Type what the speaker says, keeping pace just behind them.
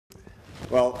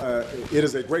Well, it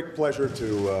is a great pleasure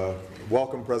to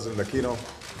welcome President Aquino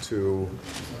to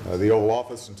the Oval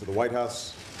Office and to the White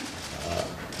House.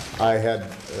 I had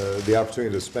the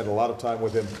opportunity to spend a lot of time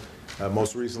with him,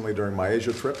 most recently during my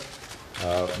Asia trip,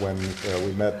 when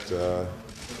we met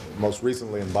most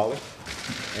recently in Bali.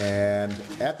 And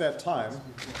at that time,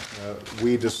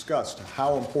 we discussed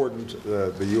how important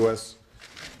the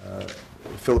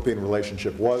U.S.-Philippine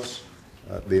relationship was,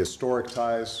 the historic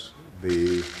ties,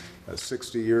 the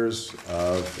 60 years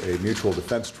of a mutual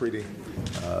defense treaty,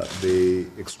 the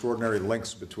extraordinary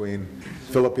links between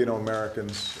Filipino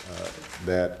Americans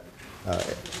that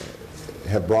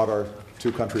have brought our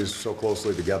two countries so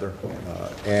closely together.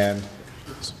 And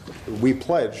we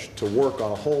pledged to work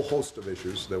on a whole host of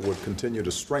issues that would continue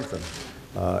to strengthen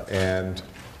and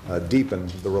deepen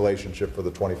the relationship for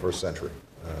the 21st century.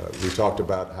 We talked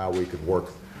about how we could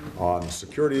work on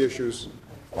security issues,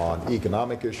 on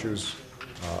economic issues,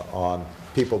 on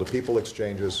people-to-people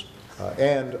exchanges,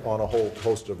 and on a whole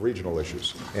host of regional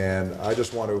issues. And I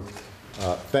just want to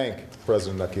thank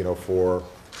President Aquino for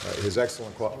his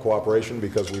excellent cooperation,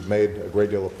 because we've made a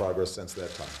great deal of progress since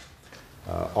that time.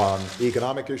 On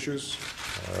economic issues,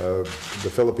 the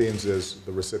Philippines is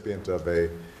the recipient of a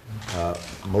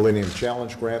Millennium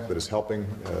Challenge grant that is helping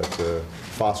to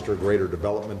foster greater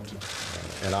development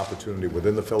and opportunity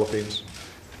within the Philippines.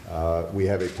 We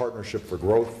have a partnership for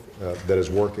growth that is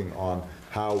working on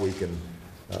how we can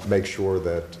make sure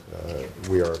that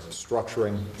we are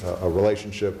structuring a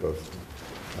relationship of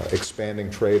expanding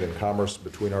trade and commerce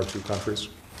between our two countries.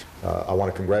 I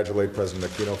want to congratulate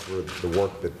President Aquino for the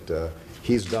work that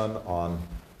he's done on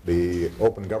the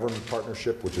open government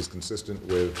partnership, which is consistent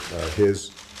with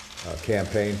his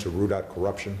campaign to root out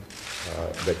corruption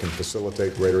that can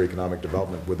facilitate greater economic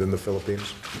development within the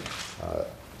Philippines.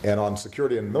 And on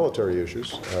security and military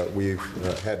issues, we've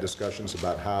had discussions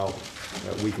about how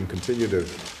we can continue to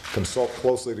consult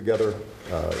closely together,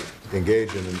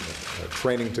 engage in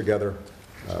training together,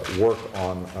 work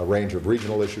on a range of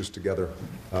regional issues together,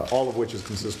 all of which is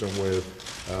consistent with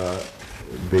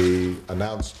the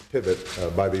announced pivot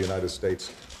by the United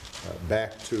States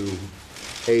back to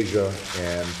Asia,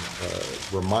 and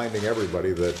reminding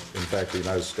everybody that, in fact, the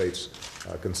United States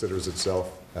considers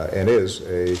itself and is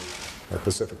a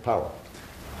Pacific power.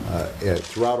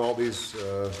 Throughout all these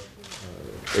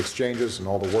exchanges and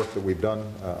all the work that we've done,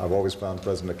 I've always found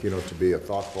President Aquino to be a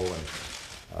thoughtful and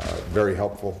very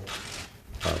helpful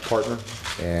partner,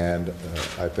 and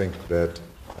I think that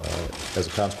as a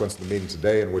consequence of the meeting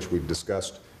today, in which we've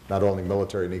discussed not only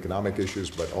military and economic issues,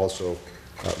 but also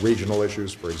regional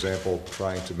issues, for example,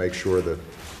 trying to make sure that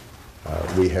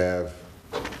we have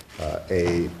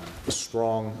a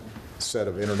strong set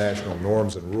of international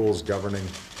norms and rules governing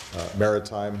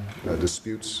maritime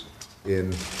disputes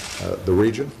in the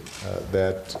region,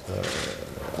 that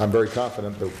I'm very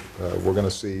confident that we're going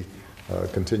to see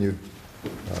continued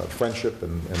friendship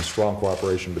and strong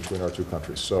cooperation between our two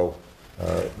countries. So,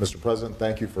 Mr. President,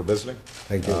 thank you for visiting.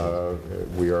 Thank you.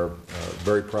 We are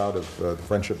very proud of the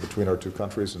friendship between our two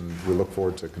countries, and we look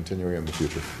forward to continuing in the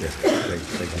future. Yes,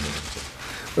 thank you.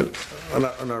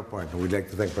 Well, on our part, we'd like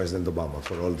to thank President Obama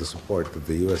for all the support that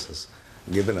the U.S. has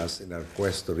given us in our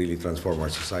quest to really transform our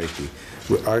society.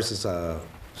 Ours is a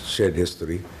shared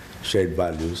history, shared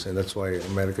values, and that's why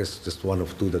America is just one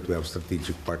of two that we have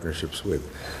strategic partnerships with.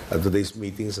 Today's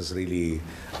meetings has really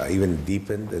even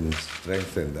deepened and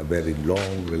strengthened a very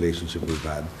long relationship we've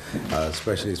had,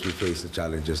 especially as we face the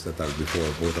challenges that are before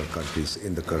both our countries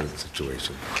in the current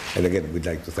situation. And again, we'd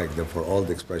like to thank them for all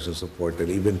the expressions of support and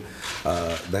even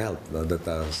the help that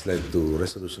has led to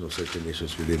resolution of certain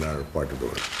issues within our part of the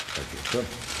world. Thank you. Good.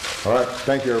 All right.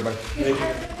 Thank you, everybody. Thank you.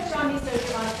 President Romney says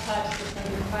you're on a touch percent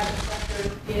of the private sector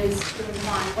is doing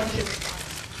fine. What's your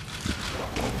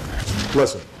response?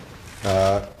 Listen,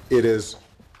 it is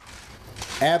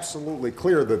absolutely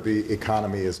clear that the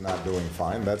economy is not doing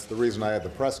fine. That's the reason I had the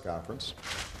press conference.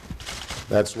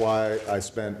 That's why I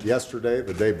spent yesterday,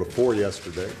 the day before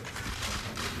yesterday,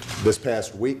 this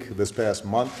past week, this past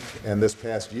month, and this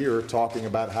past year talking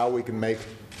about how we can make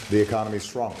the economy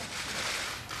stronger.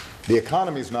 The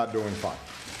economy is not doing fine.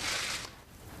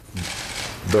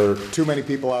 There are too many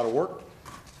people out of work.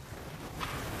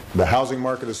 The housing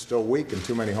market is still weak and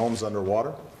too many homes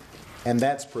underwater. And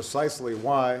that's precisely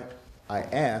why I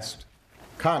asked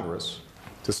Congress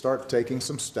to start taking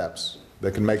some steps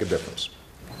that can make a difference.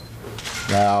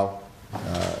 Now,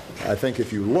 I think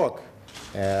if you look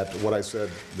at what I said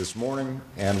this morning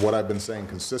and what I've been saying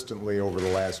consistently over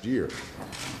the last year,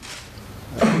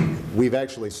 we've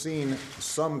actually seen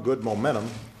some good momentum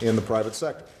in the private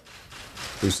sector.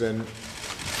 We've seen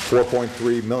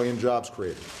 4.3 million jobs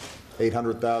created,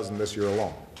 $800,000 this year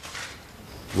alone.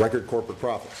 Record corporate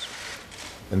profits.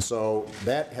 And so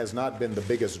that has not been the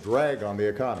biggest drag on the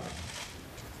economy.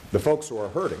 The folks who are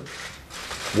hurting,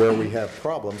 where we have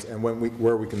problems and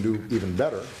where we can do even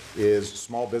better, is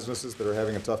small businesses that are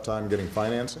having a tough time getting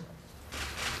financing.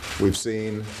 We've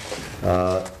seen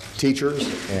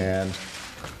teachers and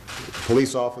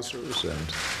police officers and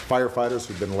firefighters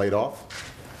who've been laid off,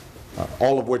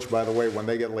 all of which, by the way, when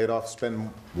they get laid off, spend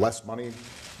less money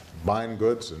buying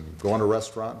goods and going to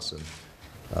restaurants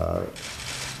and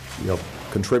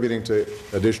contributing to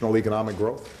additional economic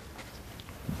growth.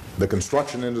 The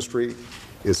construction industry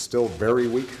is still very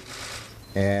weak,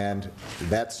 and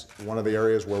that's one of the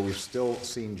areas where we've still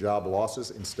seen job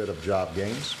losses instead of job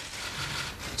gains.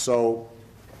 So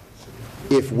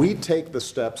if we take the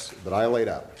steps that I laid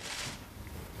out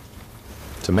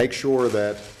to make sure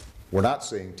that we're not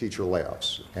seeing teacher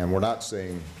layoffs and we're not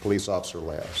seeing police officer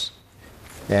layoffs,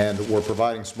 and we're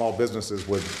providing small businesses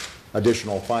with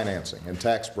additional financing and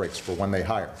tax breaks for when they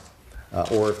hire,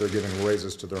 or if they're giving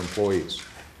raises to their employees,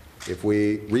 if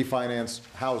we refinance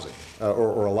housing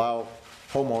or allow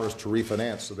homeowners to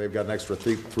refinance so they've got an extra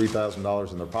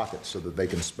 $3,000 in their pockets so that they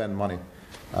can spend money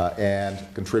and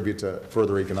contribute to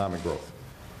further economic growth.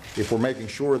 If we're making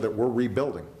sure that we're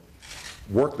rebuilding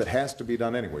work that has to be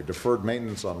done anyway, deferred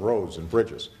maintenance on roads and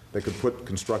bridges that could put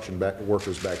construction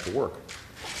workers back to work,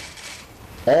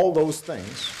 all those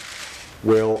things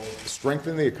will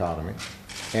strengthen the economy,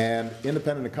 and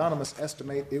independent economists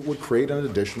estimate it would create an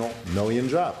additional 1 million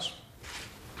jobs.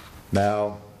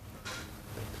 Now,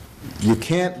 you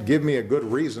can't give me a good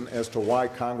reason as to why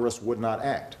Congress would not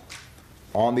act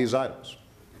on these items,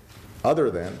 other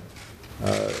than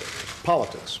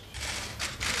politics,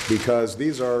 because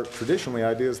these are traditionally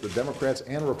ideas that Democrats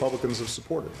and Republicans have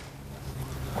supported.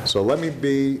 So let me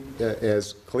be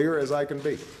as clear as I can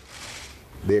be.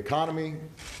 The economy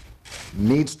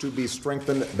needs to be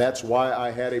strengthened. That's why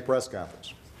I had a press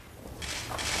conference.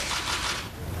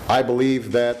 I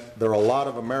believe that there are a lot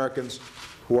of Americans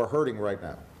who are hurting right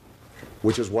now,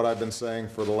 which is what I've been saying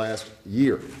for the last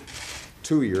year,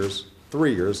 2 years,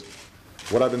 3 years,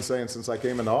 what I've been saying since I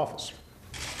came into office.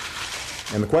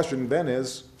 And the question then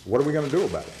is, what are we going to do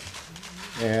about it?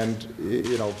 And,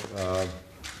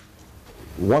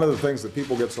 one of the things that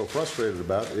people get so frustrated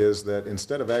about is that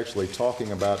instead of actually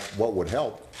talking about what would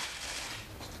help,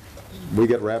 we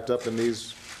get wrapped up in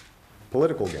these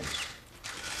political games.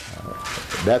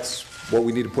 That's what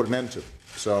we need to put an end to.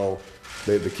 So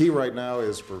the key right now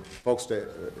is for folks to,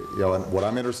 and what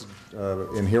I'm interested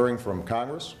in hearing from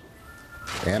Congress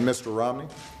and Mr. Romney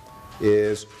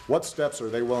is what steps are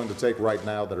they willing to take right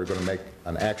now that are going to make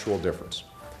an actual difference.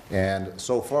 And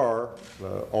so far,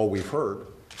 all we've heard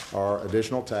are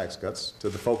additional tax cuts to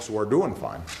the folks who are doing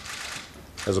fine,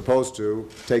 as opposed to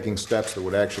taking steps that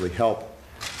would actually help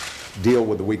deal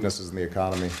with the weaknesses in the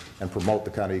economy and promote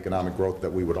the kind of economic growth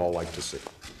that we would all like to see.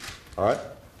 All right?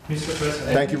 Mr.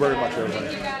 President. Thank you very much,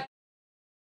 everybody.